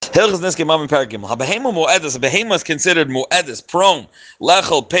Hilchas Niske Mam Paragim. Habehema Moedis. A behema is considered Moedis, prone,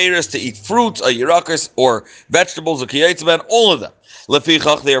 lechel, peiris, to eat fruits, yirakis, or vegetables, or kiyetzaban, all of them.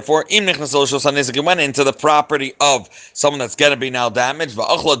 Lefichach, therefore, im nichnas l'shus hanizik, went into the property of someone that's going to be now damaged.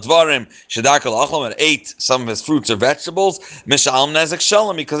 Va'achla dvarim shedakal achlam, and ate some of his fruits or vegetables. Mishalem nezek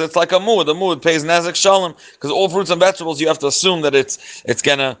shalom, because it's like a muad. The muad pays nezek shalom, because all fruits and vegetables you have to assume that it's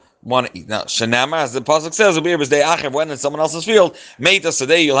gonna want to eat. Now, Shanamar, as the pasuk says, when in someone else's field, Meita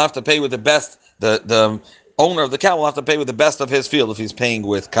today you'll have to pay with the best. The owner of the cow will have to pay with the best of his field if he's paying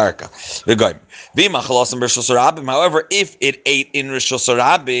with karka. However, if it ate in Rishus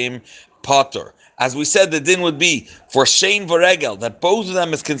Harabim, potter. As we said, the din would be for Shein Varegel, that both of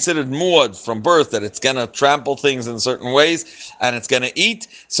them is considered muad from birth, that it's going to trample things in certain ways, and it's going to eat,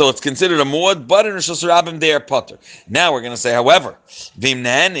 so it's considered a muad, but in Rishus Harabim they are potter. Now we're going to say, however,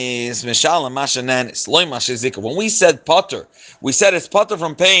 Vimnanis, Mishalam, Mashananis, Loy Mashizika. When we said potter, we said it's potter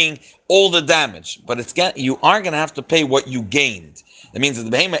from paying all the damage, but you are going to have to pay what you gained. That means that the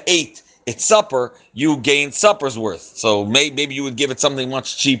behemoth ate its supper, you gained supper's worth. So maybe you would give it something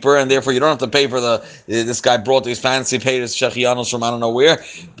much cheaper, and therefore you don't have to pay for this guy brought these fancy potatoes, shechianos from I don't know where.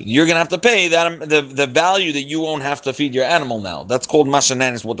 But you're going to have to pay that the value that you won't have to feed your animal now. That's called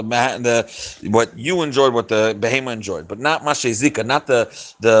mashananis, what you enjoyed, what the behemoth enjoyed, but not mashezika, not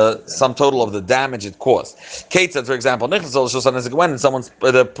the sum total of the damage it caused. Kate said, for example, when in someone's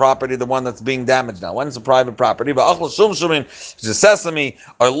the property, the one that's being damaged now, when it's a private property, but which is sesame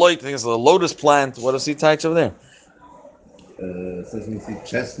or loit, things the lotus plant. What does he touch over there? Sesame seed,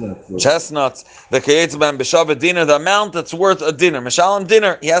 chestnuts. Chestnuts. The kayetzaban b'shavet dinner, the amount that's worth a dinner. Mishalim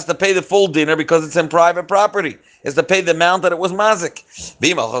dinner, he has to pay the full dinner because it's in private property. He has to pay the amount that it was mazik.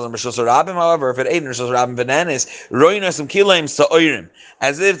 However, if it ate in Rishus Harabim bananas, roinos some kilaim sa'oirim,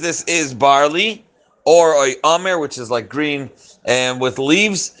 as if this is barley or a amer, which is like green and with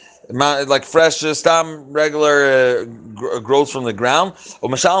leaves, like fresh stam, regular growth from the ground. So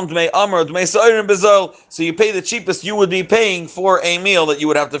you pay the cheapest you would be paying for a meal that you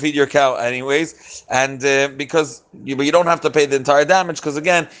would have to feed your cow anyways, and because you don't have to pay the entire damage, because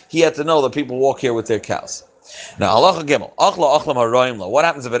again he had to know that people walk here with their cows. Now, halacha gimel, achla achlam haroimla. What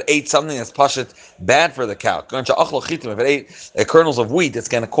happens if it ate something that's pashit bad for the cow? If it ate kernels of wheat, it's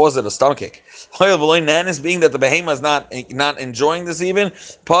going to cause it a stomachache. Being that the behemoth is not enjoying this even,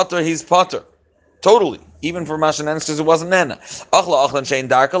 potter, he's potter. Totally. Even for mashanan, because it wasn't nana. Achla achlan shein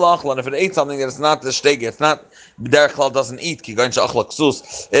darka achlan. If it ate something that is not the shtege, it's not derech doesn't eat. Ki gain achla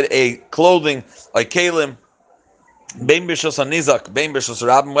ksus. It ate clothing, like kalim. Bein b'Rishus Hanizak, bein b'Rishus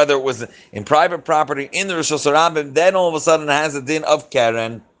Harabim, whether it was in private property in the Rishus Harabim, then all of a sudden it has a din of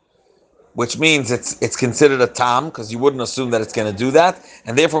Karen, which means it's considered a tam, because you wouldn't assume that it's going to do that,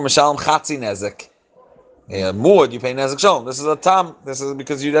 and therefore Mishalem Chatzi Nezek. Muad, you pay Nezek Shalom. This is a tam. This is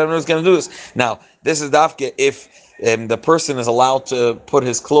because you don't know who's going to do this. Now, this is dafke if the person is allowed to put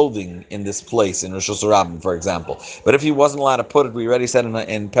his clothing in this place in Rishus Harabim, for example. But if he wasn't allowed to put it, we already said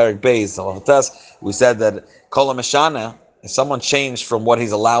in Perek Beis, we said that Kol HaMeshana, if someone changed from what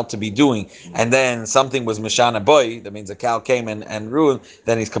he's allowed to be doing, and then something was Meshana Boy, that means a cow came and ruined,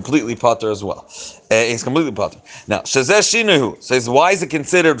 then he's completely potter as well. He's completely potter. Now, Shazeh Shinuhu says, why is it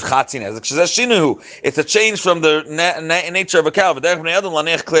considered Chatzin Ezek? Shazeh Shinuhu, it's a change from the nature of a cow. He says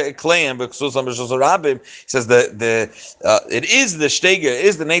it is the shtega, it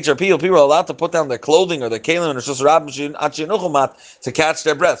is the nature of people. People are allowed to put down their clothing or their kelim to catch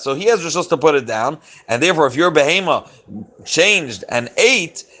their breath. So he has just to put it down, and therefore if your behemoth changed and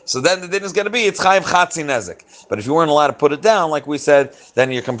ate, so then the din is going to be it's chayiv chatzi nezek. But if you weren't allowed to put it down, like we said, then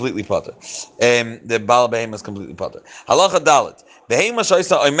you're completely potter. The bal behemoth is completely potter. Halacha dalet. Behemoth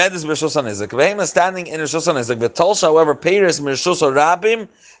shoysa oimedis b'Rishus Hanizak. Behemoth standing in Rishus Hanizak. V'tolsha, however, peiris b'Rishus Harabim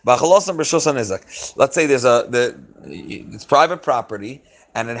v'chalosam b'Rishus Hanizak. Let's say it's private property,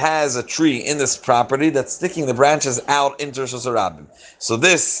 and it has a tree in this property that's sticking the branches out into Rishus Harabim. So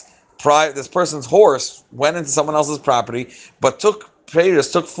this person's horse went into someone else's property, but took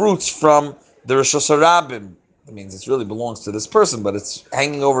fruits from the Rishus Harabim. That means it really belongs to this person, but it's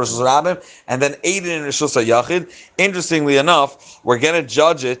hanging over Rishus Harabim, and then ate it in Rishus HaYachid. Interestingly enough, we're going to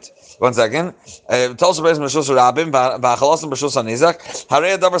judge it. One second. Why?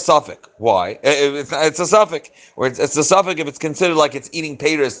 It's a suffix. It's a suffix if it's considered like it's eating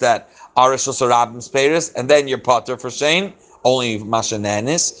peiros that are Rishus Harabim's peiros, and then you're potter for Shane. Only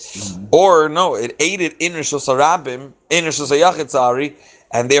mashananis, or no, it ate it in Rishus Harabim, in Rishus HaYachid, sorry,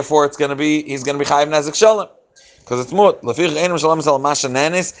 and therefore he's going to be chayiv nezek shalom because it's mut. Lefich ein mishalem sal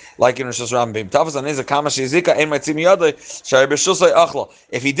mashananis like in Rishus Harabim. Tafas anizak kama shizika ein maitzim yadei shari b'Rishus HaYachla.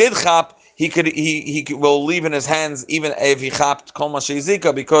 If he did chap, will leave in his hands even if he chapped kol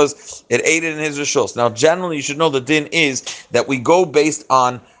mashizika because it aided in his rishos. Now, generally, you should know the din is that we go based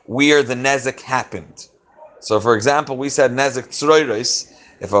on where the nezek happened. So, for example, we said nezek tzroiros.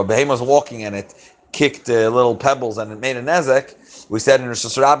 If a behemoth was walking and it kicked little pebbles and it made a nezek, we said in Rosh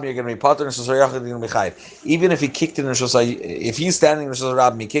Hashanah you're going to be potter, in Rosh Hashanah you're going to be chayiv. Even if he kicked it in Rosh Hashanah, if he's standing in Rosh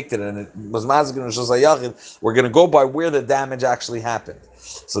Hashanah and he kicked it and it was mazik in Rosh Hashanah, we're going to go by where the damage actually happened.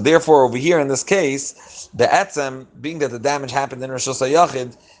 So therefore, over here in this case, the etzem, being that the damage happened in Rosh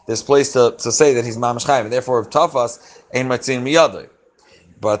Hashanah, there's place to say that he's mamash chayiv, and therefore if tafas ein matzin miyadai.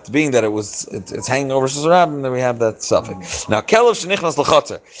 But being that it's hanging over Shusarab, then we have that suffix. Now, Kelev shenichnas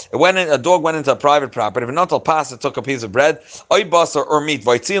l'chotzer. A dog went into a private property. If not pass, it took a piece of bread, oy basar or meat,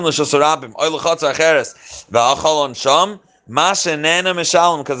 vaytzin l'shusarabim, oy l'chotzer acheres, va'achal on sham, masha nena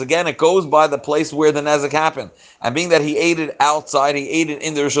mishalem. Because again, it goes by the place where the nezek happened. And being that he ate it outside, he ate it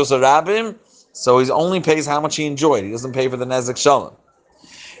in the Shusarabim, so he only pays how much he enjoyed. He doesn't pay for the nezek shalom.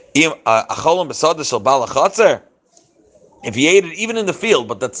 Acholon b'sadeh shel bal ha'chotzer. If he ate it even in the field,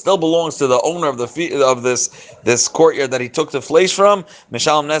 but that still belongs to the owner of this courtyard that he took the flesh from,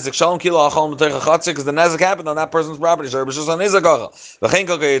 Mishalom Nezek Shalom Kilo Achol M'Teicha Chatzir, because the Nezek happened on that person's property. Now, halacha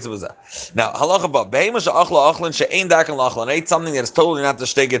ba Behema she'achla achlin she'ein daken lachlin, ate something that is totally not the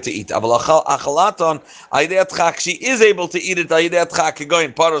shtega to eat. Aval achalaton aydei atchak, she is able to eat it. Aydei atchak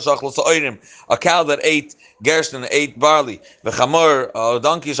kegoyin paros achlos oirim, a cow that ate gershon, ate barley. V'chamor a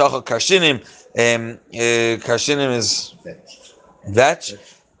donkey shachal karshinim. Karshinim is vetch.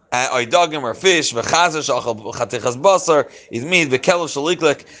 Oidagim or fish. V'chazer shachal chatichas basar is meat. V'kelev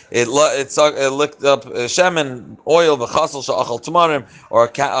shaliklik it licked up shemen oil. V'chasel shachal tamarim, or a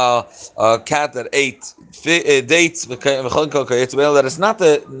cat that ate dates. That is not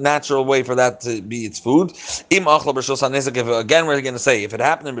the natural way for that to be its food. Im achla b'shus hanizak. Again, we're going to say if it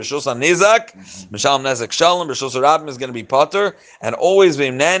happened in b'shus hanizak, mishalom nezek shalom. B'shus harabim is going to be potter, and always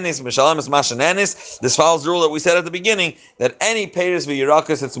v'imnenis mishalom is mashanenis. This follows the rule that we said at the beginning that any peiros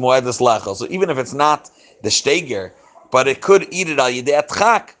v'yirakas it's moedas lachal. So even if it's not the shteger, but it could eat it al yidei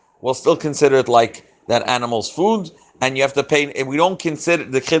atchak, we'll still consider it like that animal's food. And you have to pay. If we don't consider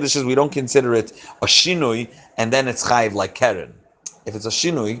the chiddush is we don't consider it a shinui, and then it's chayiv like keren. If it's a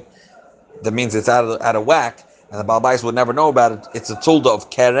shinui, that means it's out of whack, and the Baal Bayis would never know about it. It's a tulda of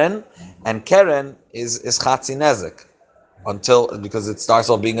keren, and keren is chatzi nezek because it starts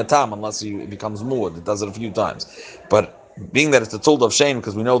off being a tam unless it becomes muad. It does it a few times, but being that it's a tulda of shein,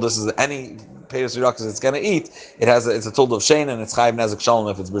 because we know this is any peiros yirakas it's going to eat, it's a tulda of shein and it's chayiv nezek shalom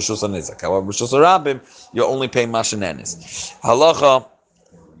if it's b'shus hanizak. However, b'shus harabim you only pay mashanenis. Halacha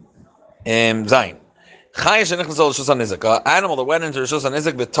zayin. Chayish shenichnas al b'shus hanizak. An animal that went into b'shus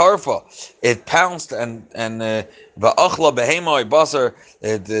hanizak b'tarfa, it pounced and va'achla behema or basar,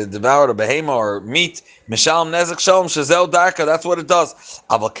 it devoured a behema or meat. Mishalom nezek shalom shezel darka. That's what it does.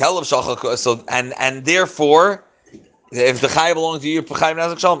 Aval kelev shachal. So and therefore, if the chay belongs to you, if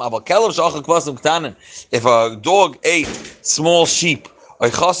a dog ate small sheep,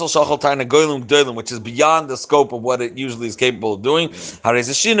 which is beyond the scope of what it usually is capable of doing, and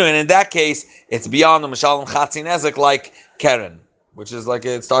in that case, it's beyond the mishalom chatzi nezek like keren, which is like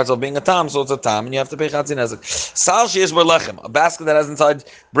it starts off being a tam, so it's a tam, and you have to pay chatzi nezek. Sal sheyesh lechem, a basket that has inside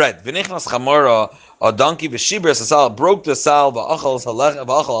bread. V'nichnas chamora, a donkey v'shibras a sal broke the sal v'achal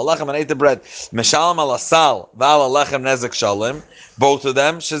alechem and ate the bread. Mishalom ala sal v'al alechem nezek shalem. Both of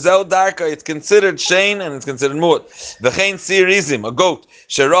them shezel darka. It's considered shein and it's considered muad. V'chein sirizim, a goat.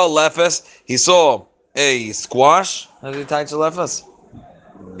 Sheral lefes. He saw a squash. How did he tie to lefes?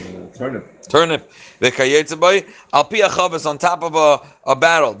 Turnip. V'kayetzaboy al pi achaves on top of a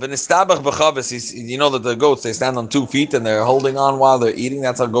barrel. V'nistabach b'chaves. You know that the goats they stand on 2 feet and they're holding on while they're eating.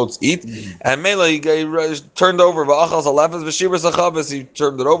 That's how goats eat. And Mela he turned over v'achas alefes v'shibras achaves. He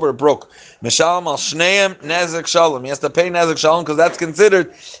turned it over. It broke. Mishalom al shneim nezek shalom. He has to pay nezek shalom because that's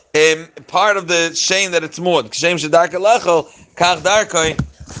considered part of the shein that it's muad. Kshem shedarka lechel kach darkoi.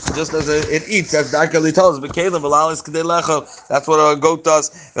 Just as it eats, that's darkly tells us. That's what a goat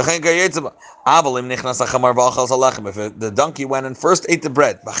does. If the donkey went and first ate the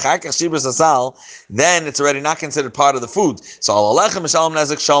bread, then it's already not considered part of the food. So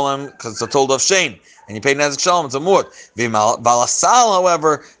because it's a told of shein, and you pay nezek shalom, it's a muad.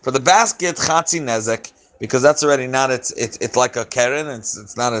 However, for the basket, chatzi nezek, because that's already not it's like a keren,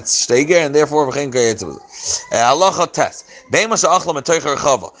 it's not a steiger, and therefore v'chein kayetzah. Halacha test. Now this is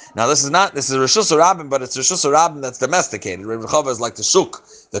Rishus Rabbim, but it's Rishus Rabbim that's domesticated. Rechava is like the shuk,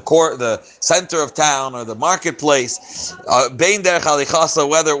 the center of town or the marketplace. Bein derech halichasa,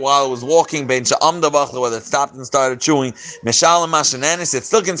 whether while it was walking, bein she'amda b'achla, whether it stopped and started chewing. Mishal and mashenenis, it's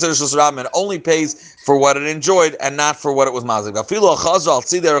still considered Rishus Rabbim. It only pays for what it enjoyed and not for what it was mazik.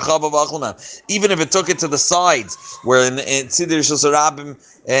 Even if it took it to the sides, where in Tzidei Rishus Rabbim,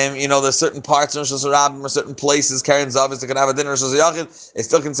 there's certain parts of Rishus Rabbim or certain places, Karen Zavis, that can have a dinner Rishus Yachid, it's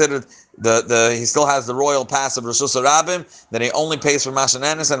still considered he still has the royal pass of Rishus Rabbim, then he only pays for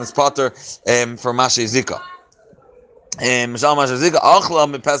Mashanenis and it's potter for Masha Zika.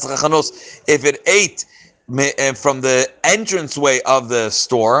 If it ate from the entranceway of the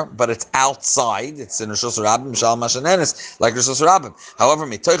store, but it's outside, it's in Rishus Rabbim, Mishal Mashanenis, like Rishus Rabbim. However,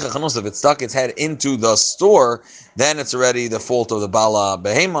 if it stuck its head into the store, then it's already the fault of the Bala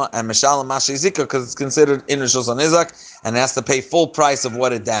Behema and Mishal Mashi Zika, because it's considered in Rishus Nizak and it has to pay full price of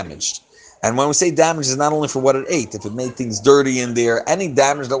what it damaged. And when we say damage, it's not only for what it ate. If it made things dirty in there, any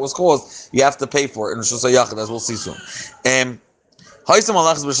damage that was caused, you have to pay for it in Rishus Yachid, as we'll see soon. It's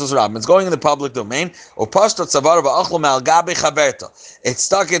going in the public domain. It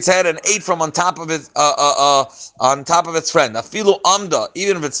stuck its head and ate from on top of its friend. Afilu amda,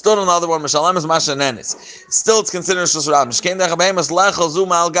 even if it stood on the other one, still it's considered Rishus Rabbim.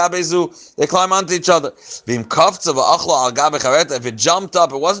 They climb onto each other. If it jumped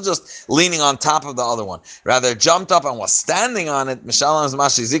up, it wasn't just leaning on top of the other one. Rather, it jumped up and was standing on it. If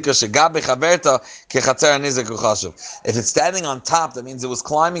it's standing on top, that means it was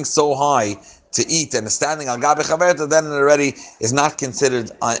climbing so high to eat and standing on gabi chaverta, then it already is not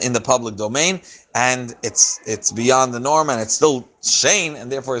considered in the public domain, and it's beyond the norm, and it's still shein, and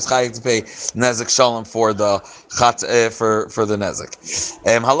therefore is chayiv to pay nezek shalom for the for the nezek.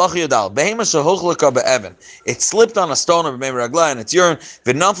 Halach yudal behema shehochleka be'evan. It slipped on a stone of b'mei ragla and its urine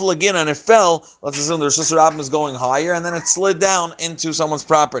v'nafel again and it fell. Let's assume the Rishus Rabbim is going higher, and then it slid down into someone's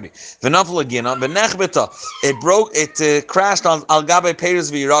property. V'nafel again v'nechbeta. It crashed on al gabe peiros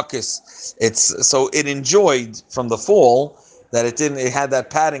v'yirakis. So it enjoyed from the fall that it had that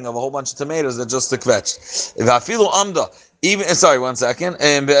padding of a whole bunch of tomatoes that just kvetched. If afilu amda, one second,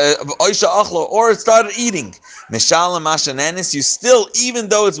 or it started eating. Mishal mashanenis, you still, even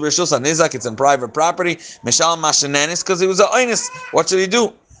though it's Rishus Nizak, it's in private property, Mishal mashanenis, because it was a oinus. What should he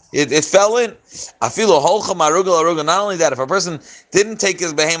do? It fell in. Afilu holcha marugal arugal. Not only that, if a person didn't take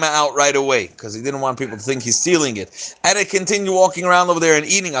his behema out right away because he didn't want people to think he's stealing it, and it continued walking around over there and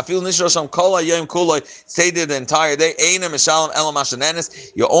eating, afilu nishrosham kola yom kuloi, stayed there the entire day. Eina mishalim elam mashanenis.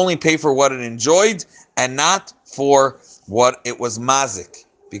 You only pay for what it enjoyed and not for what it was mazik,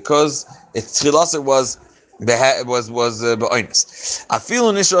 because its tchilas was be'oinus.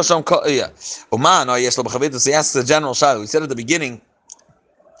 Afilu nishrosham kola. Uman or yeshlo b'chavitus. He asks the general shalu. We said at the beginning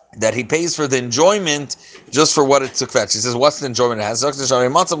that he pays for the enjoyment just for what it took fetch. He says, what's the enjoyment it has? It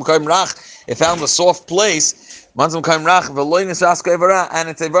found a soft place, and its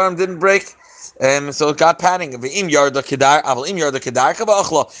Ivarim didn't break, so it got padding. If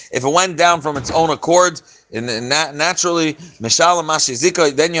it went down from its own accord, naturally,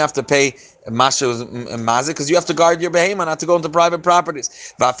 then you have to pay mazik, because you have to guard your behemoth not to go into private properties.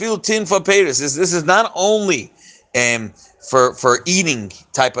 This is not only for eating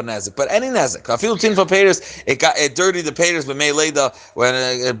type of nezik, but any nezik. I feel tin for payers. It dirtied the payers, but may later when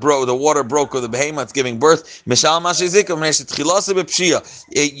it broke, the water broke or the behemoth giving birth. The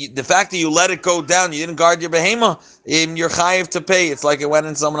fact that you let it go down, you didn't guard your behemoth, you're chayiv to pay. It's like it went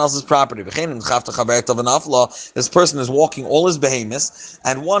in someone else's property. This person is walking all his behemoths,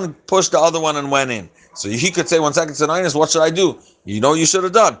 and one pushed the other one and went in. So he could say, 1 second, Tzanayinus, what should I do? You know you should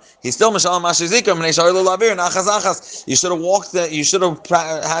have done. He's still Mishalim Mashizika, you should have walked you should have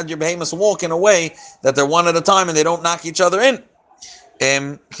had your behemoths walk in a way that they're one at a time and they don't knock each other in.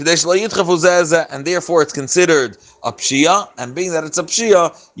 And therefore it's considered a pshia, and being that it's a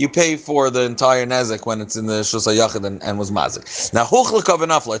pshia, you pay for the entire nezek when it's in the Rishus Yachid and was mazik. Now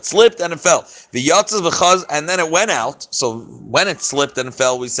it slipped and it fell. And then it went out. So when it slipped and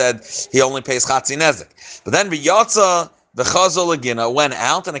fell, we said he only pays chatzi nezek. But then the chazal agina went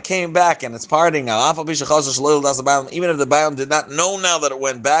out and it came back and it's parting now. Even if the bayam did not know now that it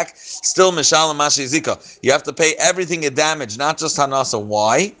went back, still mishalim mashi zika. You have to pay everything it damaged, not just hanasa.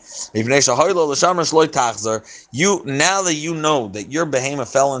 Why? Now that you know that your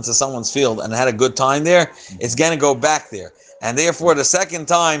behemoth fell into someone's field and had a good time there, it's going to go back there, and therefore the second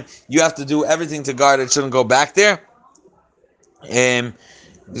time you have to do everything to guard it shouldn't go back there.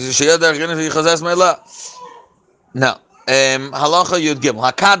 Now, halacha yud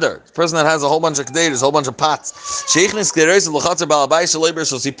gimel hakader, the person that has a whole bunch of kedeiros, a whole bunch of pots. Sheichnis kedeiros l'chatzer balabayis shaleber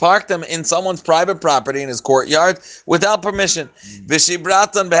shos. He parked them in someone's private property in his courtyard without permission.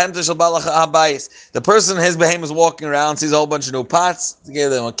 V'shibratan behemter shel balabayis. The person, his behem is walking around, sees a whole bunch of new pots,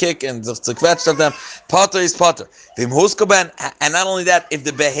 give them a kick and to kvetch of them. Potter is potter. V'imhuska ben, and not only that, if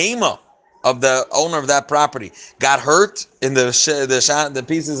the behema of the owner of that property got hurt in the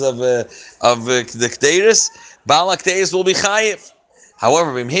pieces of the kedeiros, Baal HaKteis will be chayiv.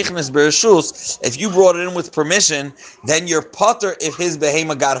 However, if you brought it in with permission, then you're potter if his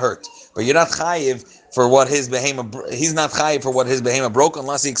behema got hurt, but you're not chayiv for what his behema. He's not chayiv for what his behema broke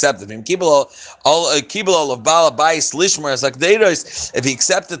unless he accepted him. Kibul of Baal Bayis Lishmer as HaKdeiros. If he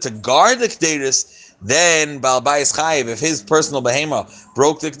accepted to guard the kedeiros, then Baal Bayis chayiv. If his personal behema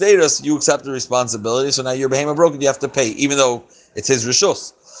broke the kedeiros, you accept the responsibility. So now your behema broke, you have to pay, even though it's his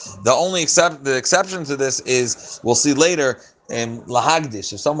rishus. The only exception to this is, we'll see later, in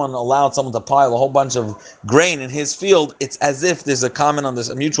lahagdish. If someone allowed someone to pile a whole bunch of grain in his field, it's as if there's a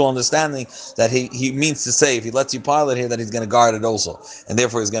mutual understanding that he means to say, if he lets you pile it here, that he's going to guard it also, and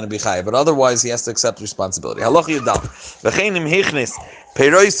therefore he's going to be chayav. But otherwise, he has to accept responsibility. Halacha yudal. V'cheinim hichnis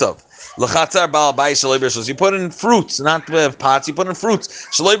peirosav. You put in fruits, not pots. You put in fruits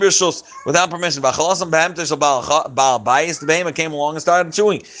without permission. The behemoth came along and started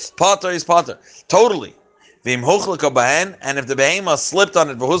chewing. Potter is potter, totally. And if the behemoth slipped on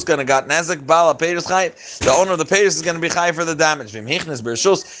it, and got nezek, the owner of the peiros is going to be chayav for the damage.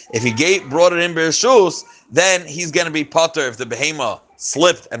 If he brought it in bereshus, then he's going to be potter if the behemoth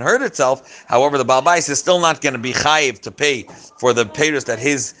slipped and hurt itself. However, the Baal Bayis is still not going to be chayiv to pay for the peiros that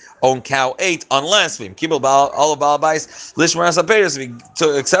his own cow ate, unless all of Baal Bayis lishmer as a peiros. If he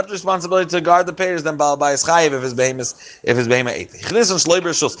accept responsibility to guard the peiros, then Baal Bayis chayiv if his behemoth ate. If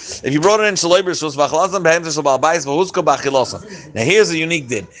you brought it in shalei bereshus, v'achalazan behem shel Baal Bayis v'husko b'achilosan. Now here's a unique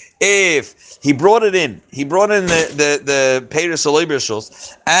din. If he brought it in the peiros shalei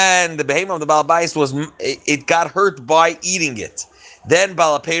bereshus, and the behemoth of the Baal Bayis it got hurt by eating it, then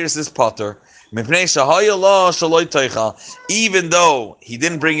Baal HaPeiros is potter. Even though he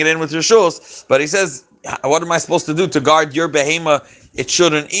didn't bring it in with rishus, but he says, what am I supposed to do to guard your behema? It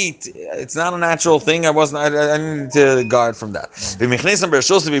shouldn't eat. It's not a natural thing. I need to guard from that. If he brought in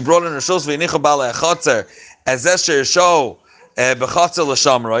rishus, if he brought it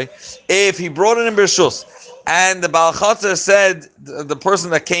in rishus, and the Baal Chatzar said, the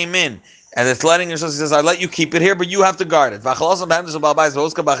person that came in, and it's letting he says, I let you keep it here, but you have to guard it. Then Baal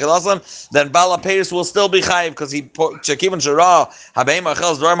HaPeiros will still be chayiv because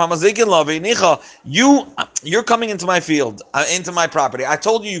you're coming into my field, into my property. I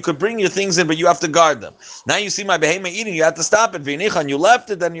told you could bring your things in, but you have to guard them. Now you see my behema eating, you have to stop it. And you left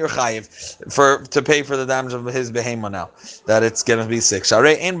it, then you're chayiv to pay for the damage of his behema now, that it's going to be sick.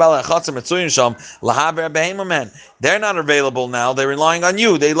 They're not available now. They're relying on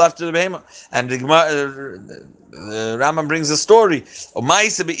you. They left the behema. And the Rambam brings a story.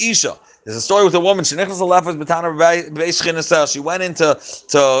 There's a story with a woman. She went in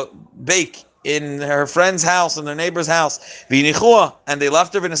to bake in her friend's house, in their neighbor's house, and they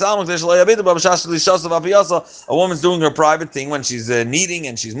left her. A woman's doing her private thing when she's kneading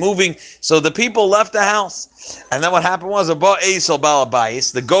and she's moving. So the people left the house. And then what happened was, the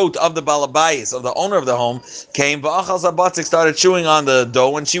goat of the Balabayis, of the owner of the home, came, started chewing on the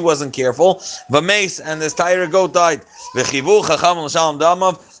dough, and she wasn't careful. And this tire goat died. They're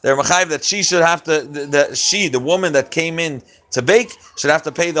mechayiv that she should have to, the woman that came in to bake, should have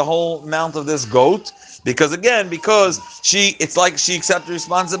to pay the whole amount of this goat, because it's like she accepted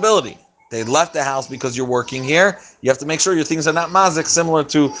responsibility. They left the house because you're working here. You have to make sure your things are not mazik, similar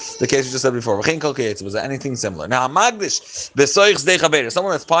to the case we just said before. Was there anything similar? Now, someone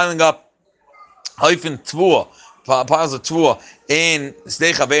that's piling up piles of tvua in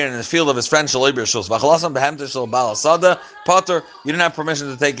Sdei Chaver in the field of his friend Shalei Bereshus. Potter, you didn't have permission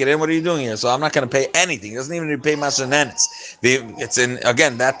to take it in. What are you doing here? So I'm not going to pay anything. He doesn't even need to pay Mashanenis. It's in,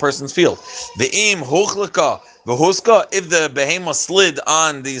 again, that person's field. Ve'im huchlaka v'huska, if the behemoth slid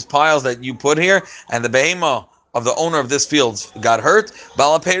on these piles that you put here, and the behemoth of the owner of this field got hurt,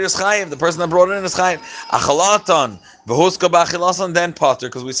 Baal HaPeiros chayiv, the person that brought it in is chayiv. Achalatan v'huska b'achilasan, then potter,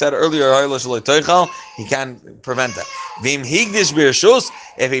 because we said earlier he can't prevent that. V'im higdish b'reshus,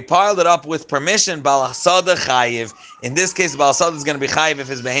 if he piled it up with permission, Baal Hasada chayiv. In this case, Baal Hasada is going to be chayiv if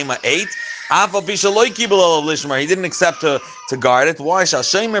his behemoth ate. He didn't accept to guard it. Why?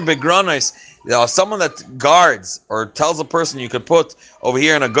 someone that guards or tells a person you could put over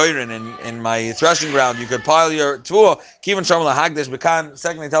here in a goyrin in my threshing ground, you could pile your tvua. Kivin shamar lehagdish bekan.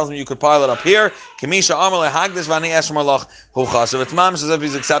 Secondly, tells him you could pile it up here. Kimisha amar lehagdish v'ani eshmar lach hu chashav. It's mamish as if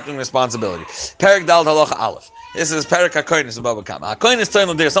he's accepting responsibility. Perek dal halacha aleph. This is Perek HaKoinis above Kama. HaKoinis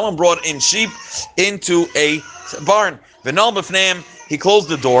telling there, someone brought in sheep into a barn. V'nol b'fneim, he closed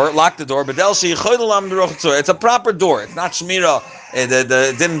the door, locked the door. It's a proper door. It's not shmira. It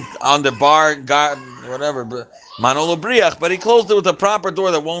didn't on the bar, whatever. Manolo briach, but he closed it with a proper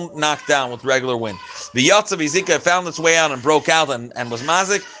door that won't knock down with regular wind. The Yatzav Izika found its way out and broke out and was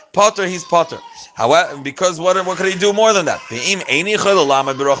mazik. Potter, he's potter. However, because what could he do more than that? If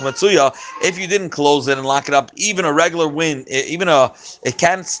you didn't close it and lock it up, even a regular wind, it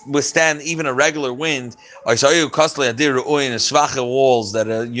can't withstand even a regular wind. I saw you costly in schwache walls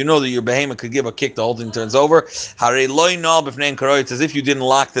that you know that your behemoth could give a kick, the whole thing turns over. It's as if you didn't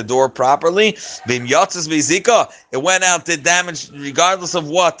lock the door properly. It went out, did damage, regardless of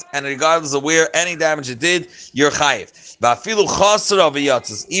what and regardless of where, any damage it did, you're chayiv.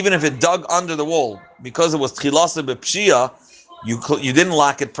 Even if it dug under the wall, because it was tchilasa b'pshia, you didn't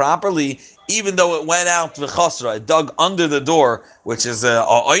lock it properly. Even though it went out v'chasra, it dug under the door, which is a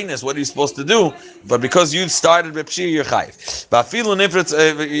oinus. What are you supposed to do? But because you started b'pshia, you're chayiv.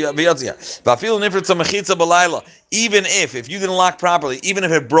 Even if you didn't lock properly, even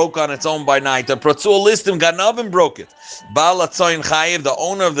if it broke on its own by night, the pratzul listim ganav and broke it. Baal atzoyin chayiv, the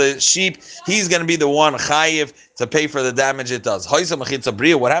owner of the sheep, he's going to be the one chayiv to pay for the damage it does. What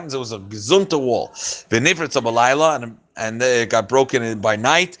happens? It was a gezunta wall. And it got broken by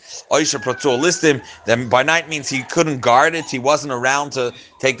night. Oisha pratzul listim. Then by night means he couldn't guard it. He wasn't around to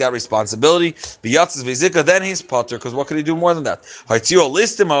take that responsibility. Then he's potter, because what could he do more than that?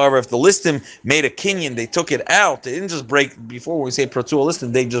 Listim, however, if the listim made a kinyan, they took it out. They didn't just break, before when we say pratzul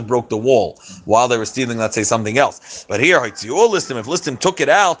listim, they just broke the wall while they were stealing, let's say, something else. But here, listim, if listim took it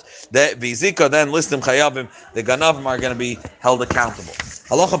out, then listim chayavim, the ganavim are going to be held accountable.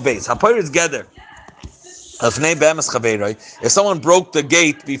 Halacha beis, hapoyres geder. If someone broke the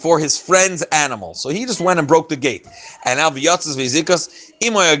gate before his friend's animal, so he just went and broke the gate, and now v'yatzes v'zikas,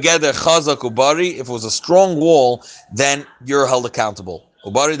 if it was a strong wall, then you're held accountable.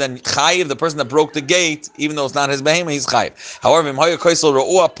 Ubari, then chayiv, the person that broke the gate, even though it's not his behemoth, he's chayiv. However, im haya koisel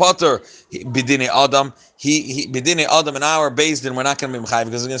ra'ua potter b'dinei adam, he b'dinei adam in our based in, we're not going to be chayiv,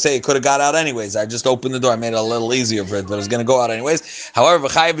 because he's going to say it could have got out anyways. I just opened the door, I made it a little easier for it, but it was going to go out anyways. However,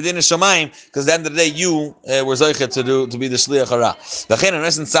 chayiv b'dinei shamayim, because at the end of the day you were zoichet to be the shliach hara. L'chein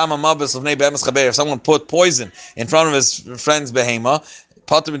anesin sama mabes of nei be'emes chaber. If someone put poison in front of his friend's behemoth,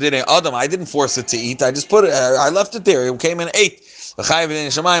 potter b'dinei adam, I didn't force it to eat. I just put it. I left it there. It came and ate. However, when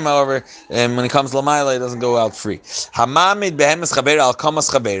it comes to Lamaila, it doesn't go out free. A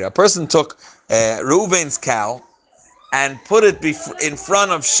person took Reuven's cow and put it in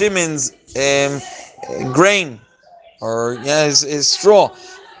front of Shimon's grain, or his straw.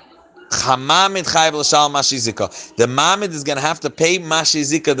 The mamid is going to have to pay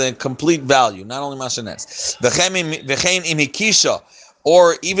mashizika the complete value, not only mashanes.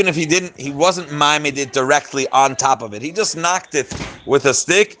 Or even if he wasn't maimed it directly on top of it. He just knocked it with a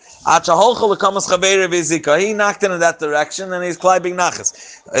stick. He knocked it in that direction and he's climbing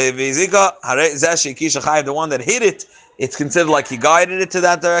nachas. The one that hit it, it's considered like he guided it to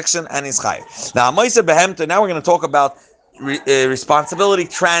that direction and he's chayiv. Now we're going to talk about responsibility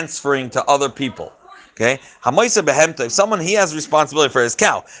transferring to other people. Okay, if someone, he has responsibility for his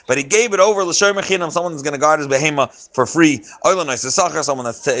cow, but he gave it over l'shomer chinam, someone that's going to guard his behemoth for free. Someone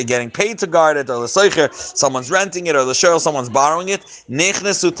that's getting paid to guard it, or l'soicher, someone's renting it, or l'shor, someone's borrowing it. They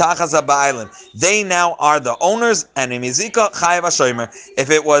now are the owners, and imizika chayav hashomer.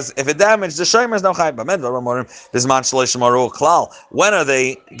 If it damaged, the shomer is no chayav. When are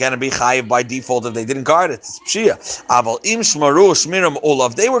they going to be chayav by default if they didn't guard it? It's pshia.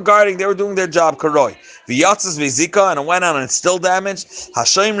 If they were guarding, they were doing their job karoi. V'yatzes v'zika, and it went out and it's still damaged.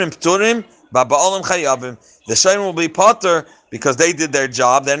 Hashoimrim pturim, ba'ba'olim chayavim. The shomer will be potter because they did their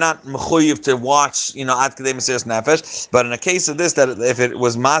job. They're not mechuyev to watch, ad kadei mesiras nefesh. But in a case of this, that if it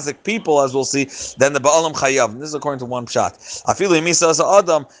was mazik people, as we'll see, then the ba'olim chayavim. This is according to one pshat. Afilu yimisa asa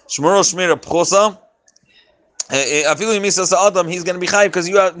adam shmuro shmira pchusa. He's going to be chayiv because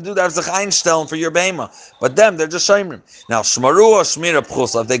you have to do that as a einstellen for your behema. But them, they're just shomrim. Now, shmaru or shmira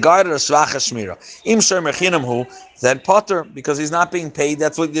pchusa, if they guarded a shvacha shmira, im shomer chinam hu, then potter, because he's not being paid.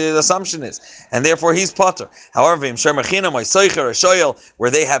 That's what the assumption is, and therefore he's potter. However, im shomer chinam or soicher or shoyel,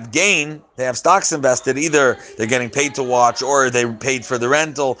 where they have gain, they have stocks invested. Either they're getting paid to watch, or they paid for the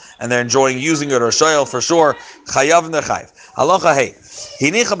rental and they're enjoying using it, or shoyel for sure. Chayav and they're chayiv. Halacha hey.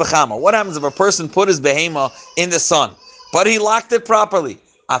 Hinicha b'chama. What happens if a person put his behema in the sun, but he locked it properly?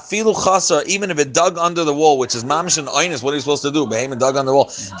 Afilu chasar, even if it dug under the wall, which is mamish and oinus, what are you supposed to do? Behema dug under the wall.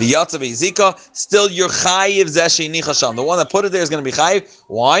 V'yatza v'yizika, still you're chayiv zeh sheinicha sham. The one that put it there is going to be chayiv.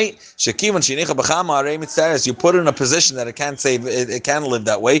 Why? Shekivan sheinicha b'chama arei mitzares. You put it in a position that it can't save, it can't live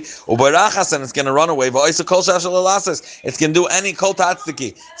that way. Ubarachas, and it's going to run away. V'oisa kol shashal elasis. It can do any kol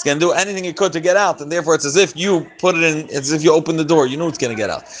tatztiki. It's going to do anything it could to get out, and therefore it's as if you put it in, as if you open the door. You know it's going to get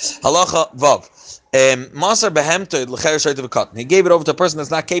out. Halacha vav. Masar behemtoid l'cheresh to v'katan. He gave it over to a person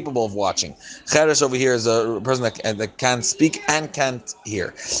that's not capable of watching. Cheresh over here is a person that can't speak and can't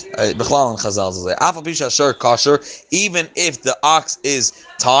hear. B'chlal and Chazal say, Afal pisha asher kasher, even if the ox is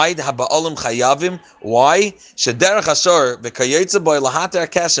tied, haba'olim chayavim. Why? Shederach asher v'kayetze boy lahater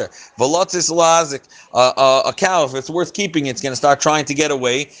kesher v'lotzis lazik. A cow, if it's worth keeping, it's going to start trying to get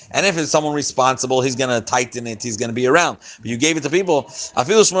away. And if it's someone responsible, he's going to tighten it. He's going to be around. But you gave it to people.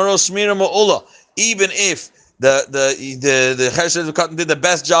 Afilu shmaro shmira ma'ula. Even if the Cheresh did the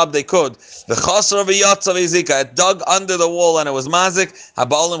best job they could, the Chasar v'yatza v'yizika, it dug under the wall and it was mazik,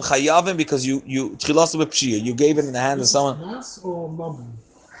 haba'olim chayavim, because you tchilas b'pshia, you gave it in the hand of someone.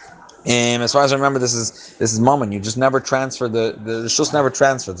 As far as I remember, this is mammon. You just never transfer the shus never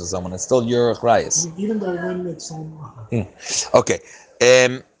transferred to someone. It's still your achrayus. Even though when it's on. Okay.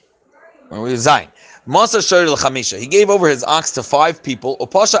 We're Zayin. Masa Shari l'chamisha. He gave over his ox to 5 people.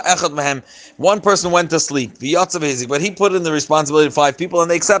 Upasha echad mehem. One person went to sleep. V'yatzav hizik. But he put in the responsibility of 5 people, and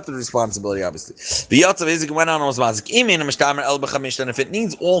they accepted the responsibility, obviously. V'yatzav hizik went on and was mazik. Imin mishtamer el b'chamisha. And if it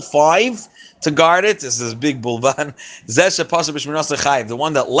needs all 5 to guard it, this is big bulvan. Zeh shepasha b'shmiras lechayiv. The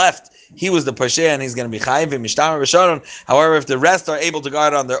one that left, he was the pasha, and he's going to be chayiv. Mishtamer b'sharon. However, if the rest are able to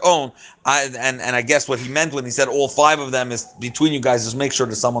guard it on their own, and I guess what he meant when he said all 5 of them is between you guys, just make sure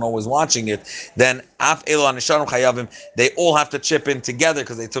there's someone always watching it. Then af elo anisharim chayavim, they all have to chip in together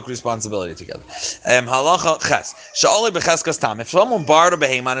because they took responsibility together. Halacha ches sha'olei becheskas tam. If someone borrowed a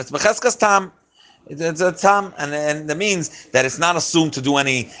behema, it's becheskas tam. It's a tam, and that means that it's not assumed to do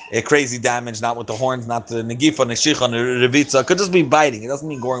any crazy damage, not with the horns, not the negifa, neshicha, revitza. It could just be biting. It doesn't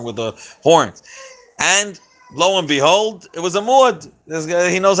mean goring with the horns. And lo and behold, it was a muad.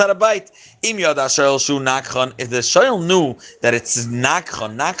 He knows how to bite. If the shayl knew that it's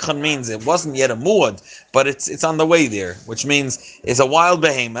nakhan means it wasn't yet a muad, but it's on the way there, which means it's a wild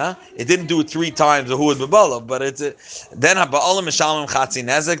behema. It didn't do it 3 times, the huad b'balav, but then ha'ba'olim mishalmim chatzi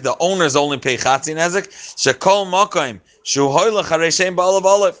nezek. The owners only pay chatzi nezek. Shekol mokaim shu hoylech hareshem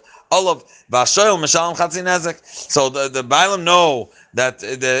ba'olav olav v'ashayl mishalmim chatzi nezek. So the Bailam know that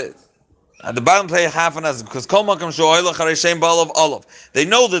the Bailam pay half an ezek because kol makam sho'oilach hareshem ba'olav olav. They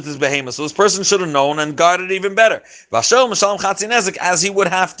know that this behemoth, so this person should have known and guarded even better. V'ashel mishalom chatzi nezek, as he would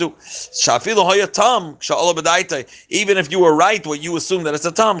have to. Shafilu hoya tam sha'olav b'daitay. Even if you were right, what you assume that it's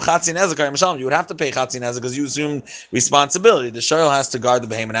a tam chatzi nezek mishalom, you would have to pay chatzi nezek because you assumed responsibility. The shayl has to guard the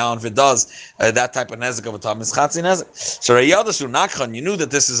behemoth now, and if it does that type of nezek of a tam is chatzi nezek. Sharayadashu nakhan, you knew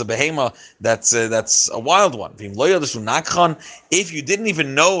that this is a behemoth that's a wild one. V'im lo yadashu nakhan, if you didn't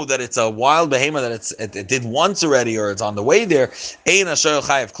even know that it's a wild behema, that it did once already, or it's on the way there, ein asher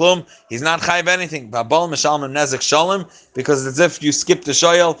chayav klum, he's not chayav anything. Babal mishalmim nezek shalom, because it's as if you skipped the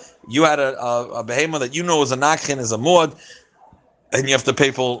shoyel, you had a behema that you know is a nakhin, is a muad, and you have to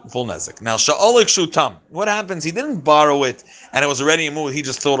pay full nezek. Now sha'olik shu tam. What happens? He didn't borrow it, and it was already a muad. He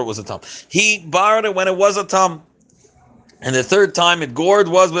just thought it was a tam. He borrowed it when it was a tam. And the 3rd time it gored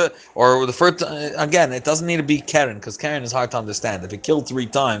or the first, again, it doesn't need to be Karen, because Karen is hard to understand. If it killed 3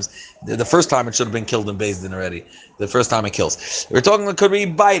 times, the first time it should have been killed in Beis Din already. The first time it kills. We're talking, it could be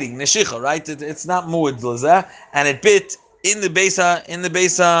biting, neshicha, right? It's not muad lazeh, and it bit in the Beisa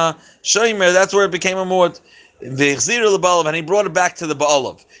shoymer. That's where it became a muad. And he brought it back to the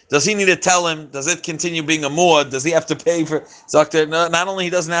Ba'alav. Does he need to tell him? Does it continue being a muad? Does he have to pay for Zakter? No, not only he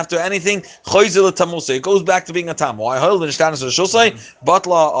doesn't have to anything, it goes back to being a tam. Why?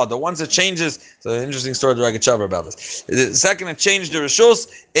 Batla, the ones that changes. It's an interesting story to Ragachavar about this. The second it changed the Rishus,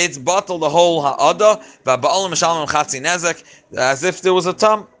 it's battle the whole ha'ada, as if there was a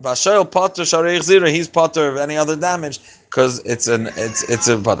tam. He's potter of any other damage, because it's a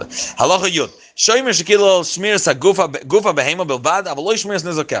potter. Halacha Yud. When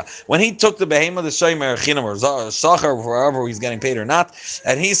he took the behema, the shomer chinam or sachar, wherever he's getting paid or not,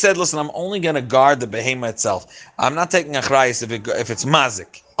 and he said, "Listen, I'm only going to guard the behema itself. I'm not taking a chrayis if it's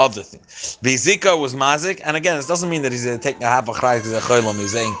mazik of the thing." Vizika was mazik, and again, this doesn't mean that he's taking a half a chrayis because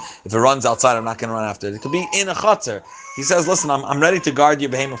he's saying if it runs outside, I'm not going to run after it. It could be in a chutzner. He says, "Listen, I'm ready to guard your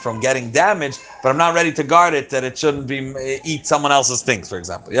behemoth from getting damaged, but I'm not ready to guard it that it shouldn't be eat someone else's things, for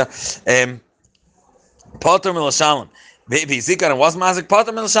example." Yeah. Potter milashalom. Zika and was mazik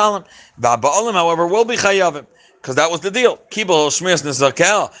patam el shalom. Ba'alim, however, will be chayavim. Because that was the deal. Kibel shmiras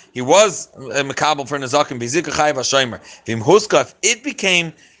nezakel. He was a makabel for nezakim. Bezika chayav hashomer. Vim huska. If it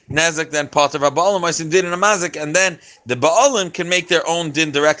became nezak, then pater ba'alim ma'asim din in a mazik, and then the ba'alim can make their own din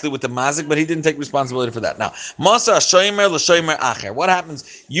directly with the mazik, but he didn't take responsibility for that. Now, masa hashomer l'shomer acher. What happens?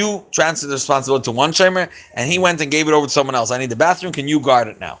 You transfer the responsibility to one shomer, and he went and gave it over to someone else. I need the bathroom. Can you guard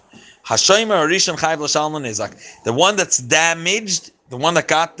it now? Hashomer rishon chayav l'shalom nizak. The one that's damaged. The one that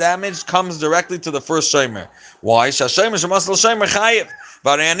got damaged comes directly to the first shomer. Why? Shashomer shemas l'shomer chayiv.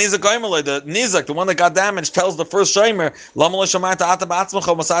 But the nizak, the one that got damaged, tells the first shomer,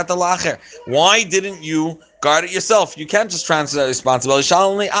 why didn't you guard it yourself? You can't just transfer that responsibility.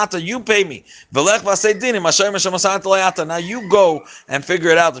 You pay me. Now you go and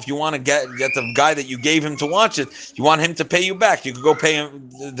figure it out. If you want to get the guy that you gave him to watch it, you want him to pay you back, you could go pay him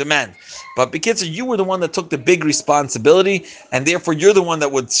the man. But because you were the one that took the big responsibility, and therefore you're the one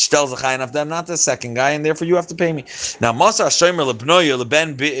that would shtel zechai of them, not the second guy, and therefore you have to pay me. Now, Masar Shomer lebnoyo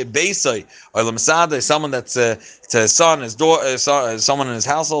leben beisai or lemesada, someone that's his son, his daughter, someone in his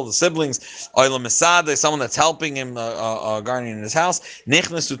household, the siblings, or lemesada, someone that's helping him guarding in his house.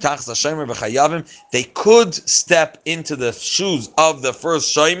 Nichnesu tachas hashomer v'chayavim. They could step into the shoes of the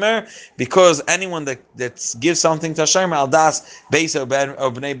first shomer, because anyone that gives something to shomer al das beisai or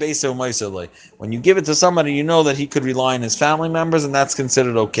bnei beisai u'moisei. When you give it to somebody, you know that he could rely on his family members, and that's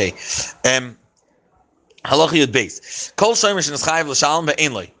considered okay. Halacha yud beis. Kol shomer shenis chayav l'shalom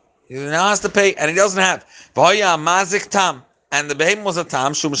ve'ein lo. He now has to pay, and he doesn't have. V'hoya mazik tam. And the behemoth was a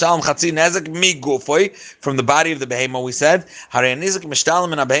tam, shum shalom chatzi nezek mi gufoi, from the body of the behemoth, we said. Harei nezek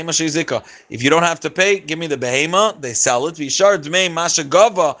mishtalim in a behemoth sheizika. If you don't have to pay, give me the behemoth, they sell it. V'yishar dmei masha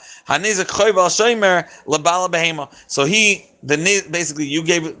gava, hanezek choy v'al shomer lebala behemoth. So basically, you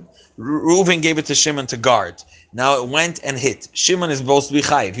gave it, Reuven gave it to Shimon to guard. Now it went and hit. Shimon is supposed to be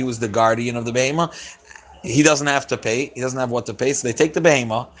chayiv. He was the guardian of the behemoth. He doesn't have to pay. He doesn't have what to pay. So they take the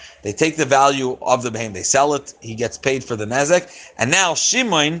behemoth. They take the value of the behemoth. They sell it. He gets paid for the nezek. And now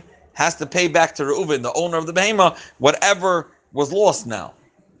Shimon has to pay back to Reuven, the owner of the behemoth, whatever was lost now.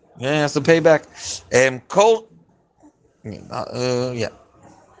 Yeah, he has to pay back. Yeah.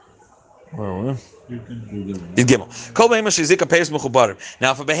 Where are we? Now,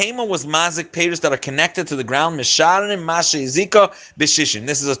 if a behemoth was mazik peiros that are connected to the ground, this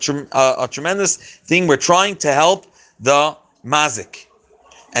is a tremendous thing. We're trying to help the mazik,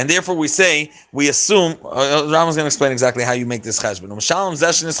 and therefore we assume. Rama's going to explain exactly how you make this cheshbon.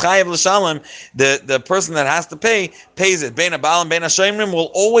 The person that has to pay pays it. Bein ha'baal and bein ha'shomrim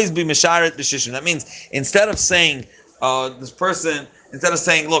will always be misharet b'shishim. That means instead of saying,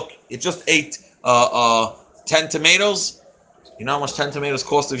 look, it just ate 10 tomatoes. You know how much 10 tomatoes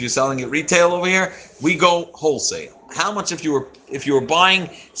cost if you're selling it retail over here? We go wholesale. How much if you were buying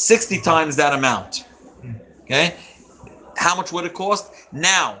 60 times that amount? Okay? How much would it cost?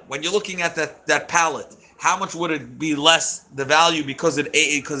 Now, when you're looking at that pallet, how much would it be less the value because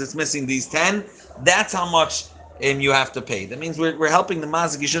it's missing these 10? That's how much you have to pay. That means we're helping the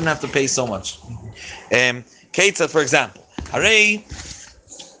mazik. You shouldn't have to pay so much. Kate said, for example, Hooray!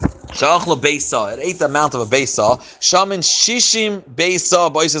 It ate the amount of a beisa. Shaman shishim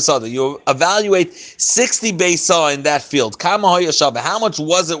beisa boisasada. You evaluate 60 beisa in that field. Kama hoya shava. How much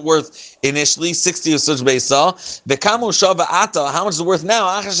was it worth initially? 60 of such beisa. Bekamu shava ata. How much is it worth now?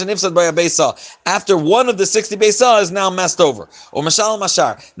 Achash nifsad by a beisa. After one of the 60 beisa is now messed over. Or mashal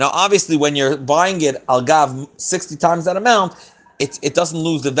mashar. Now, obviously, when you're buying it, I'll gav 60 times that amount. It doesn't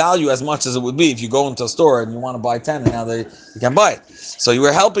lose the value as much as it would be if you go into a store and you want to buy 10 and now you can buy it. So you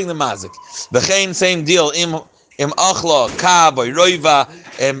were helping the mazik. B'chein, same deal. Im achla, ka, boy, roiva,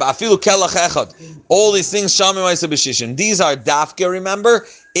 afilu kelach echad. All these things, shamim ma'isa b'shishim. These are dafke, remember,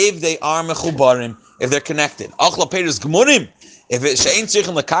 if they are mechubarim, if they're connected. Achla peiros gmurim. If it she'ein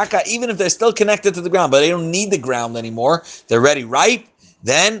tzrichim l'karka, even if they're still connected to the ground, but they don't need the ground anymore, they're ready ripe,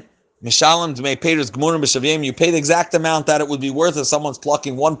 then Mishalim dmei peiros gmurim b'shavim. You pay the exact amount that it would be worth if someone's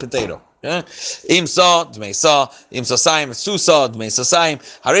plucking one potato. Im sa dmei sa, im sasayim susa dmei sasayim.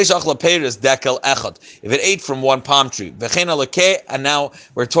 Haresh achla peiros dekel echad. If it ate from one palm tree, v'chein alakeh. And now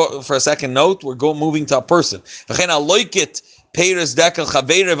we're for a second note. We're moving to a person. V'chein aloikit peiros dekel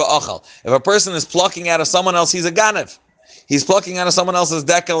chaveire v'achal. If a person is plucking out of someone else, he's a ganev. He's plucking out of someone else's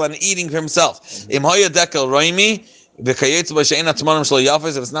dekel and eating for himself. Im hoya dekel roimi. If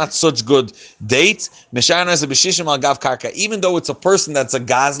it's not such good date, even though it's a person that's a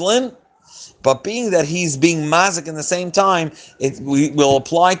gazlin, but being that he's being mazik in the same time, we will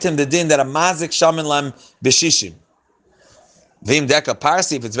apply to him the din that a mazik shamin lam b'shishim. Vim deka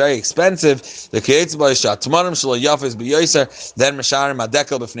parsi, if it's very expensive, the creates by shatmanim shlo yafis b'yoser, then mesharim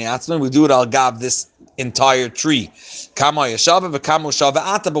adekel b'fnei atzman. We do it al gav this entire tree. Kama yashava v'kama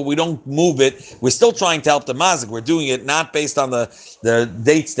shava'ata, but we don't move it. We're still trying to help the mazik. We're doing it not based on the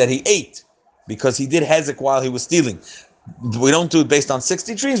dates that he ate, because he did hezek while he was stealing. We don't do it based on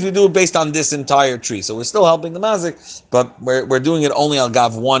 60 trees. We do it based on this entire tree. So we're still helping the mazik, but we're doing it only al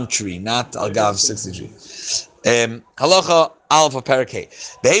gav one tree, not al gav 60 trees. Halacha Aleph of Parakeh.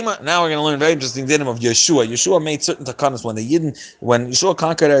 Now we're going to learn a very interesting dinim of Yeshua. Yeshua made certain takanas when Yeshua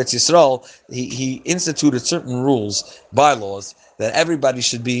conquered Eretz Yisrael. He instituted certain rules, bylaws, that everybody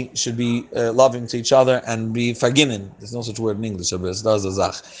should be loving to each other and be faginin. There's no such word in English, but it's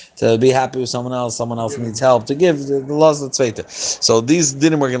to be happy with someone else needs help, to give the laws of tzveita. So these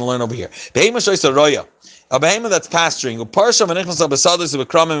dinim we're going to learn over here. A behemoth that's pasturing, who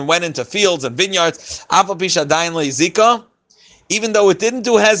went into fields and vineyards, even though it didn't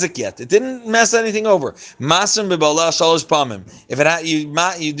do hezek yet, it didn't mess anything over. If it had,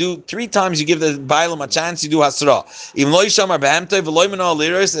 you do 3 times, you give the bailam a chance, you do hasra.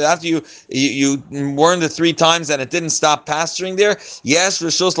 After you warned it 3 times and it didn't stop pasturing there, yes, you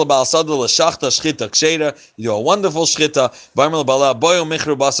do a wonderful shchita.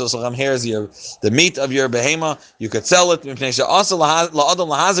 Here's the meat of your behemoth. You could sell it.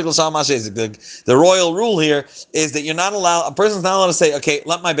 The royal rule here is that you're not allowed, a person's not allowed to say, okay,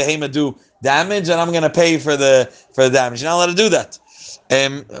 let my behemoth do damage and I'm going to pay for the damage. You're not allowed to do that. You're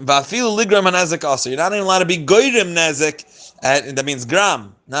not even allowed to be goyrim nezek, that means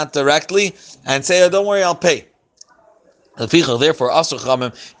gram, not directly, and say, oh, don't worry, I'll pay. Therefore,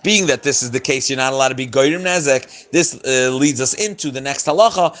 being that this is the case, you're not allowed to be goyrim nezek. This leads us into the next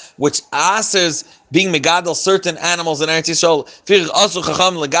halacha, which asers being megadol certain animals in Eretz Yisrael.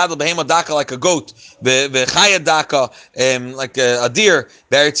 Legadol behema daka, like a goat, v'chaya daka, like a deer,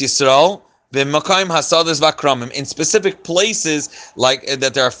 Eretz Yisrael. In specific places like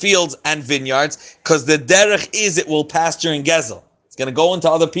that there are fields and vineyards, because the derech is it will pasture in Gezel. It's going to go into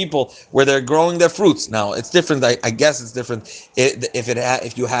other people where they're growing their fruits. Now it's different. I guess it's different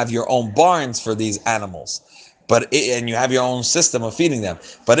if you have your own barns for these animals, and you have your own system of feeding them.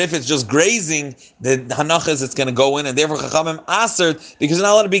 But if it's just grazing, the hanach is it's going to go in, and therefore chachamim aser, because you're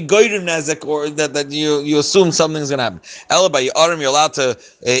not allowed to be goyrim nezek, or that you assume something's going to happen. Ela by Arim, you're allowed to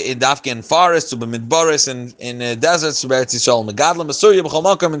in dafke in forests, to midbaris in deserts, to Eretz Yisrael, megadlam b'Surya b'chol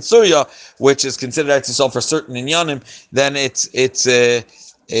makom in Surya, which is considered Eretz Yisrael for certain inyanim. Then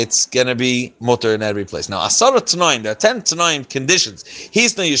it's going to be mutter in every place. Now, Asara Tanaim, there are 10 Tanaim conditions.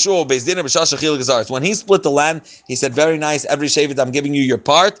 He's no Yeshua, Beis Din B'Shasha Chil Gezaris. When he split the land, he said, very nice, every Shevet, I'm giving you your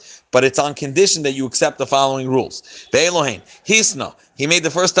part, but it's on condition that you accept the following rules. Be'elohein, Hisna, he made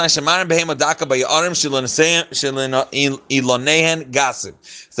the first time, Shemarim Behema Daka B'Yarim Shilonehen Gasim.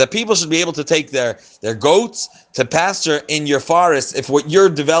 So that people should be able to take their goats to pasture in your forests if what you're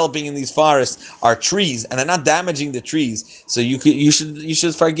developing in these forests are trees and they're not damaging the trees. So you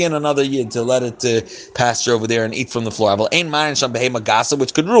should forgive another yid to let it pasture over there and eat from the floor.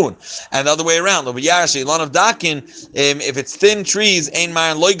 Which could ruin. And the other way around. If it's thin trees,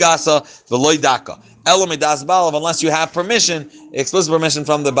 unless you have permission, explicit permission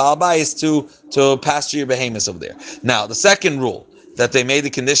from the Baal Bayis to pasture your behemoths over there. Now, the second rule that they made the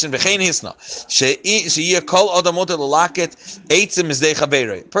condition, a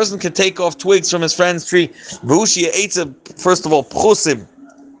person can take off twigs from his friend's tree. First of all,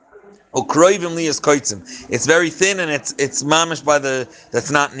 it's very thin and it's mamish by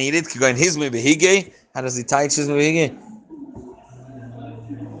that's not needed. How does he tie his behige?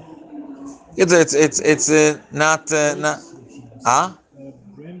 It's not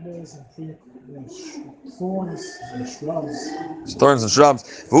brambles and thorns and shrubs. Thorns and shrubs.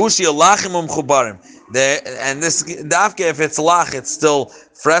 And this dafke, if it's lach, it's still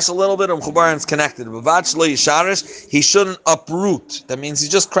fresh a little bit. It's connected. He shouldn't uproot. That means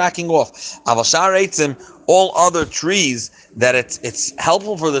he's just cracking off. All other trees that it's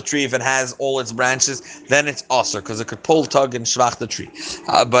helpful for the tree if it has all its branches, then it's aser because it could pull, tug, and shvach the tree.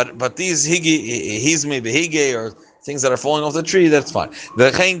 But these hizmi behige or things that are falling off the tree, that's fine.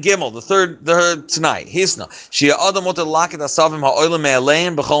 The Chain Gimel, the third tonight, Hisna.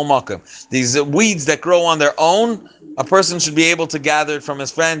 These weeds that grow on their own, a person should be able to gather it from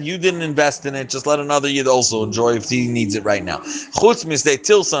his friend. You didn't invest in it, just let another yid also enjoy if he needs it right now. Chutz misdei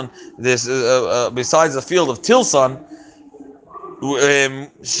Tilson, this besides the field of Tilson,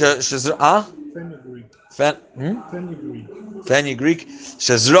 Fenugreek. Fenya Greek,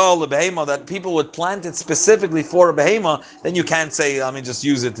 Shezra lebehema, that people would plant it specifically for a behema, then you can't say, let me just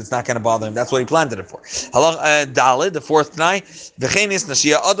use it, it's not going to bother him. That's what he planted it for. Dalid, the fourth Tanai, V'chenis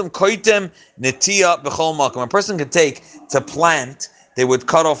nashia adam koitem netia b'chol makom. A person could take to plant, they would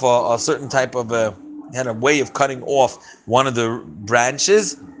cut off a certain type of had a way of cutting off one of the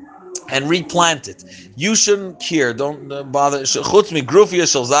branches and replant it. You shouldn't care. Don't bother. Chutz mi grufia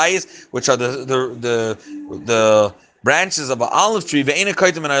shel zayis, which are the branches of an olive tree. Ve'ena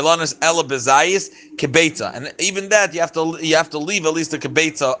kaitem and ilanis ela bezayis kebeta. And even that you have to leave at least a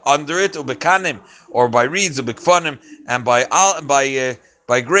kebeta under it, ubekanim, or by reeds, ubekfanim, and by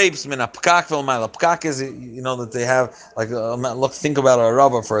grapes. Min apkak v'lmayla. Apkak is, that they have think about a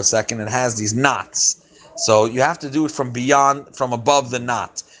rubber for a second. It has these knots. So you have to do it from above the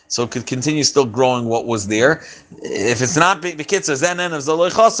knot, so it could continue still growing what was there. If it's not b'kitzur zen and of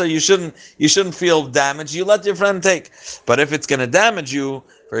zoloi chaser, you shouldn't feel damaged. You let your friend take. But if it's going to damage you,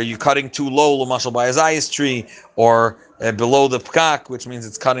 or you're cutting too low, l'mashal by a zayis tree, or below the pkak, which means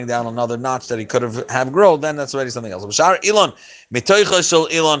it's cutting down another notch that he could have grown, then that's already something else. B'shar ilon mitoicha shel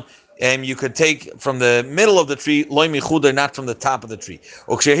ilon. You could take from the middle of the tree, loy michuder, not from the top of the tree.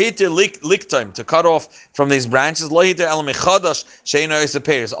 Ukshehiter liktaim, to cut off from these branches, loy hiter el mechadash sheina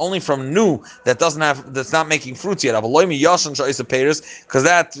isaperes, only from new that's not making fruits yet. Loy mi yashan isaperes, because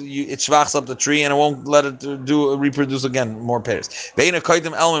that it shvachs up the tree and it won't let it reproduce again more pears. Veina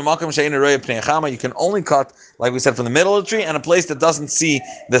kaitim el mimakam sheina roya pnei chama. You can only cut, like we said, from the middle of the tree and a place that doesn't see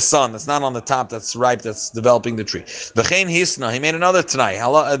the sun, that's not on the top, that's ripe, that's developing the tree. V'chein hisna, he made another tonight,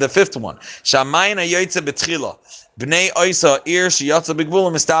 the fifth one. Shamayna yoytze betchila. Bnei oisa ir sheyatza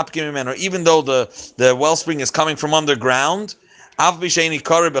bigvulim mistapkim imenu. Even though the wellspring is coming from underground, av b'sheini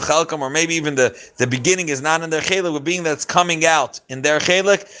kari bechelkam, or maybe even the beginning is not in their chelik, but being that's coming out in their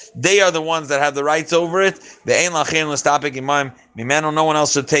chelik, they are the ones that have the rights over it. Ve'ein lachin l'stapik imam mimenu. No one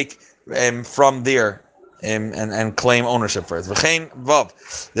else should take from there. And claim ownership for it. V'chein vav.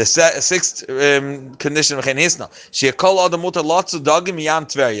 The sixth condition, v'chein hisna. She'ekol adam mutar lotzu dagim yam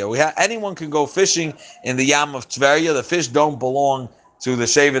Tveria. Anyone can go fishing in the yam of Tveria. The fish don't belong to the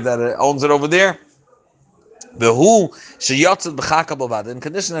shevet that owns it over there. V'hu sheyatzed b'chaka b'vad. In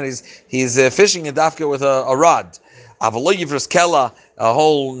condition that he's fishing in dafka with a rod. Avaloy yivros kela, a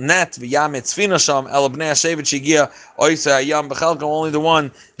whole net v'yam etzfina sham el bnei hashevet shigia oisa yam b'chelka, only the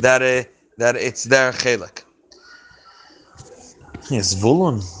one that it's their chelik. Yes,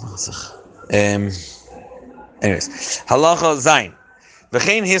 Vulun. Anyways, halacha zayin.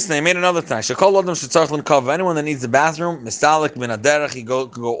 V'chein hisna, made another time. Shekol adam shetzarch l'mkav. Anyone that needs the bathroom, mistalik min aderech, he can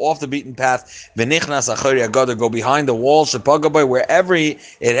go off the beaten path. V'nichnas achori agada, go behind the wall. Shepagaboy, wherever it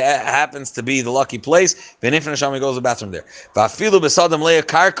happens to be the lucky place. V'nifna sham, he goes to the bathroom there. V'afilu b'sadam leya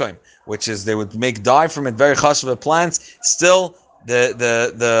karkoim, which is they would make dye from it, very chashuv plants. Still,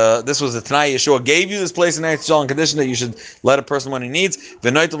 this was the Tanai Yeshua gave you this place in Eretz Yisrael on condition that you should let a person when he needs.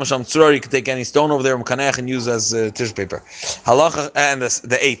 V'noitel masham tzurah, you can take any stone over there and use as tissue paper. Halacha, and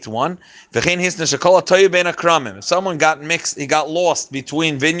the eighth one. V'chein hisna shekol hatoyu ben akramim. If someone got mixed, he got lost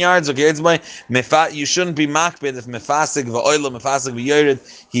between vineyards, you shouldn't be makbid if mefasig v'oila mefasig v'yored,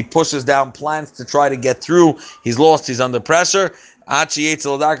 he pushes down plants to try to get through. He's lost. He's under pressure.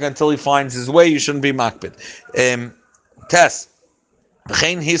 Until he finds his way, you shouldn't be makbid. Test.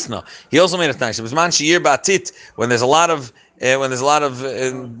 He also made a nice. It was man she'ir batit, when there's a lot of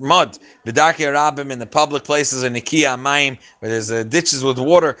mud. V'darkei rabim, in the public places, in Nikia Amayim, where there's ditches with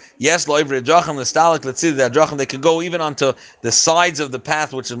water. Yes, lo'ivre drachim l'stalik l'tzid, that drachim, they could go even onto the sides of the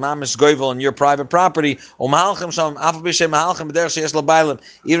path, which is mamish goyvel in your private property. O mahalchim sham afa b'shem mahalchim b'derech sheyesh l'baylim.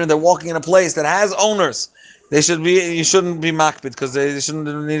 Even if they're walking in a place that has owners, you shouldn't be makbid, because they shouldn't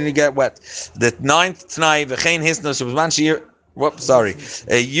need to get wet. The ninth tnai, v'chein hisna, she was man she'ir. Whoops, sorry.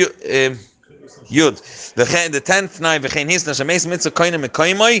 Yud. The 10th night, v'chein hisna shemeis mitzvah koinem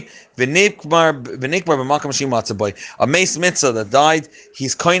mekoimoi v'nikbar b'makam shimatzaboy. A meis mitzvah that died,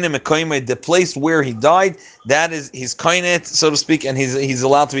 he's koinem mekoimoi, the place where he died, that is he's koinet, so to speak, and he's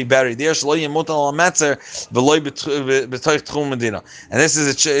allowed to be buried there. Shlo yemut al metzer v'loy b'toich tchum medina. And this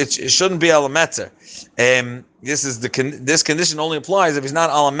is it shouldn't be al metzer. This condition only applies if he's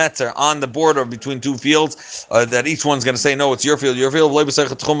not al meter, on the border between two fields, that each one's going to say, no, it's your field,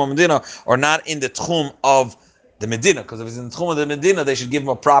 or not in the tchum of the Medina, because if he's in the tchum of the Medina, they should give him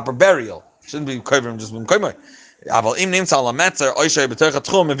a proper burial. Shouldn't be koivrim just been koimoi.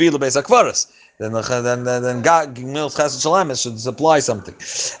 Then God should supply something.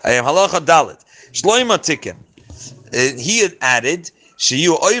 Halacha dalet. Shloima tikkun. He had added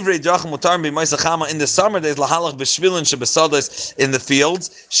Shiyu oivrei drachim mutarim b'moisa chama in the summer days lahalach b'shvilin shebesados in the fields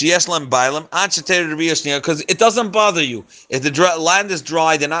sheyesh lem bailam ad sheter reviyah shniya, because it doesn't bother you if the land is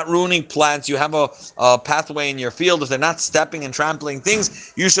dry. They're not ruining plants. You have a pathway in your field. If they're not stepping and trampling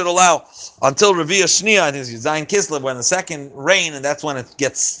things, you should allow until reviyah shniya. I think it's Zayin Kislev, when the second rain, and that's when it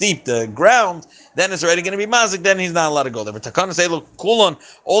gets steep, the ground. Then it's already going to be mazik. Then he's not allowed to go there. But takanas say, look, kulon.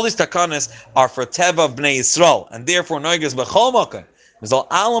 All these takanas are for teva of bnei Yisrael, and therefore noigas b'chol makom. Mizal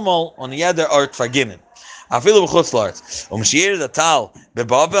alamol on yeder art faginin. Afilu b'chutz la'aretz. Umshir the tal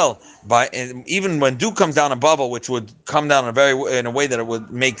beBavel. By even when dew comes down in Babel, which would come down in a way that it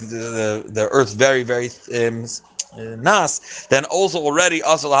would make the earth very, very nas, then also already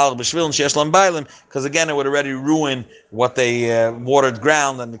because again it would already ruin what they watered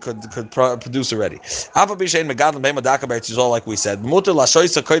ground and could produce already. Like we said, before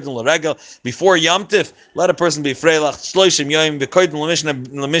Yom Tif, let a person be freilach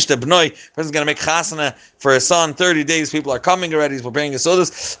person's going to make chasana for his son 30 days. People are coming already, he's preparing his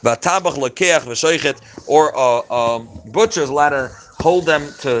sodas, or butcher is allowed to hold them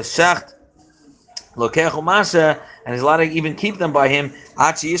to shecht and he's allowed to even keep them by him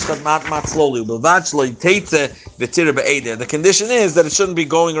slowly. The condition is that it shouldn't be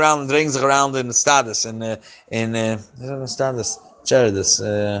going around and rings around in the status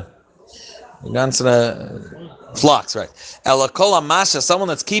flocks, right? Elakola masha, someone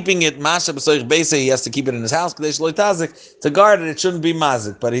that's keeping it masha b'soich beisa, he has to keep it in his house to guard it. It shouldn't be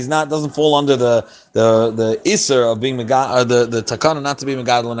mazik, but he's not, doesn't fall under the iser of being megad, or the takana not to be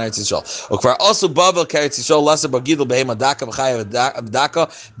megadol in Eretz Yisrael. Ukvar also Bavel Eretz Yisrael lesser bagidol behema daka v'chayav daka.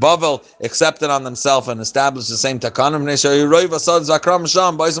 Bavel accepted on themselves and established the same takana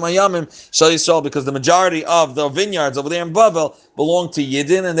because the majority of the vineyards over there in Bavel belong to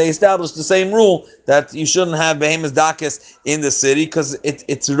Yidden, and they established the same rule that you shouldn't have behemoth dakas in the city because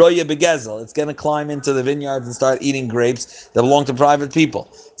it's roya begezel. It's going to climb into the vineyards and start eating grapes that belong to private people.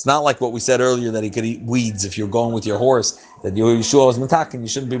 It's not like what we said earlier that he could eat weeds if you're going with your horse, that Yeshua was matakin. You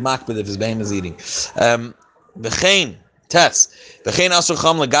shouldn't be makbid if his behemoth is eating. B'chein Tess. B'chein asur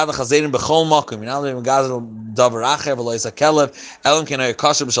cham legad chazerim b'chol makom. You're not even gadol davar acher v'lo yisa kelev. Elam kenay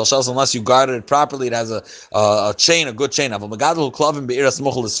kosher b'shalshels unless you guarded it properly. It has a chain, a good chain. Aval megadol klavim be'iras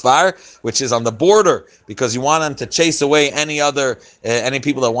muchel isfar, which is on the border because you want them to chase away any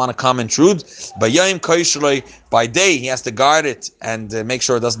people that want to come intrude. B'yayim koishroi, by day he has to guard it and make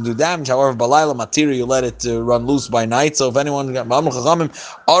sure it doesn't do damage. However, b'layla matiri, you let it run loose by night. So if anyone ma'amul chachamim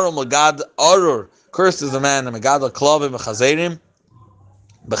arum legad arur. Cursed is the man, the megadol klavim chazerim.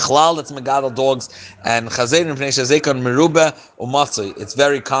 Bechlal, it's megadol dogs and chazerim pnei shezekon meruba umatzoi. It's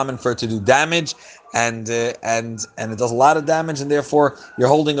very common for it to do damage, and it does a lot of damage, and therefore you're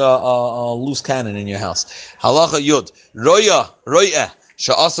holding a loose cannon in your house. Halacha yud roya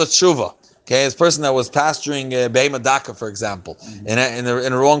sha'asa tshuva. Okay, this person that was pasturing behema daka, for example, in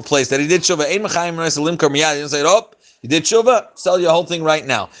a wrong place, that he did tshuva. Ein mechayim reis limkar miyad. He didn't say, oh, you did tshuva, sell your whole thing right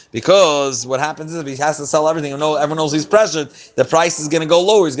now. Because what happens is if he has to sell everything, everyone knows he's pressured, the price is going to go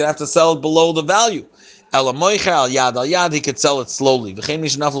lower. He's going to have to sell it below the value. Ela moicha al yad, he could sell it slowly. V'chein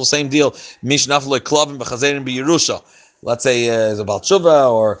mishnafel, same deal. Mishnafel klavim b'chazerim b'Yerusha. Let's say it's about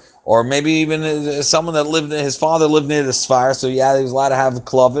tshuva, or maybe even someone that his father lived near the Sfar, so he was allowed to have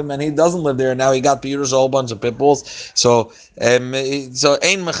klavim, and he doesn't live there, and now he got B'Yerusha a whole bunch of pit bulls. So ein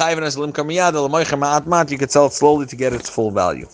mechayven es lim kamiyad, el moicha ma'at mat, you could sell it slowly to get its full value.